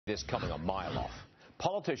This coming a mile off.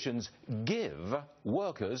 Politicians give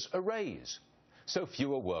workers a raise, so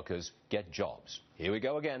fewer workers get jobs. Here we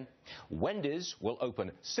go again. Wendy's will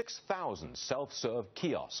open 6,000 self-serve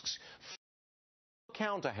kiosks.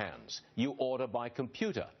 Counter hands you order by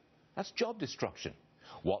computer. That's job destruction.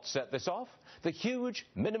 What set this off? The huge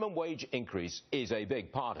minimum wage increase is a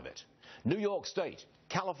big part of it. New York State,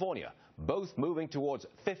 California, both moving towards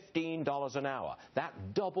 $15 an hour.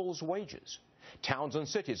 That doubles wages. Towns and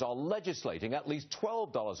cities are legislating at least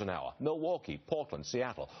 $12 an hour. Milwaukee, Portland,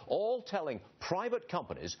 Seattle, all telling private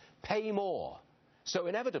companies pay more. So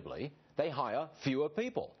inevitably, they hire fewer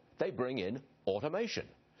people. They bring in automation.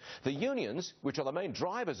 The unions, which are the main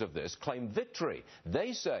drivers of this, claim victory.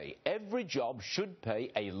 They say every job should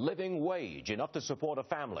pay a living wage, enough to support a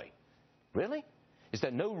family. Really? Is there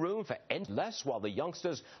no room for less while the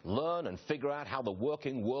youngsters learn and figure out how the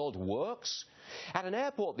working world works? At an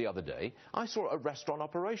airport the other day, I saw a restaurant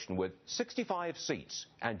operation with 65 seats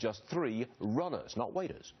and just 3 runners, not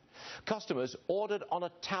waiters. Customers ordered on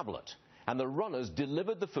a tablet, and the runners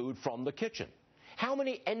delivered the food from the kitchen. How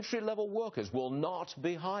many entry-level workers will not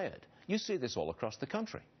be hired? You see this all across the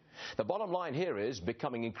country. The bottom line here is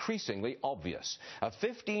becoming increasingly obvious. A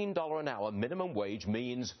 $15 an hour minimum wage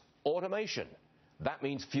means automation. That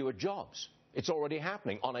means fewer jobs. It's already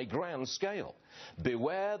happening on a grand scale.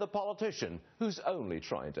 Beware the politician who's only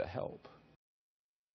trying to help.